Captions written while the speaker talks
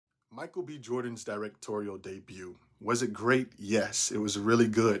Michael B. Jordan's directorial debut. Was it great? Yes, it was really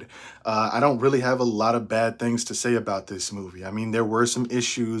good. I don't really have a lot of bad things to say about this movie. I mean, there were some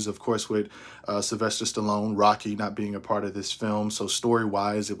issues, of course, with Sylvester Stallone, Rocky not being a part of this film. So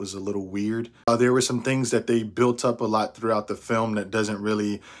story-wise, it was a little weird. There were some things that they built up a lot throughout the film that doesn't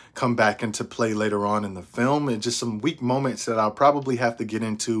really come back into play later on in the film. And just some weak moments that I'll probably have to get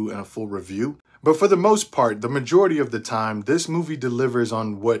into in a full review. But for the most part, the majority of the time, this movie delivers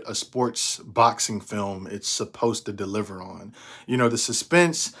on what a sports boxing film it's supposed to deliver on. You know, the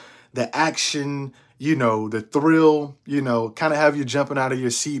suspense, the action, you know, the thrill, you know, kind of have you jumping out of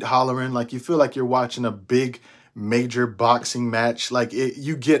your seat hollering, like you feel like you're watching a big major boxing match. Like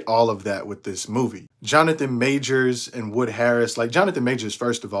you get all of that with this movie. Jonathan Majors and Wood Harris, like Jonathan Majors,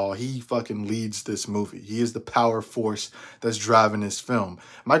 first of all, he fucking leads this movie. He is the power force that's driving this film.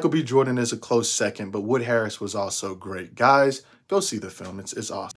 Michael B. Jordan is a close second, but Wood Harris was also great. Guys, go see the film. It's awesome.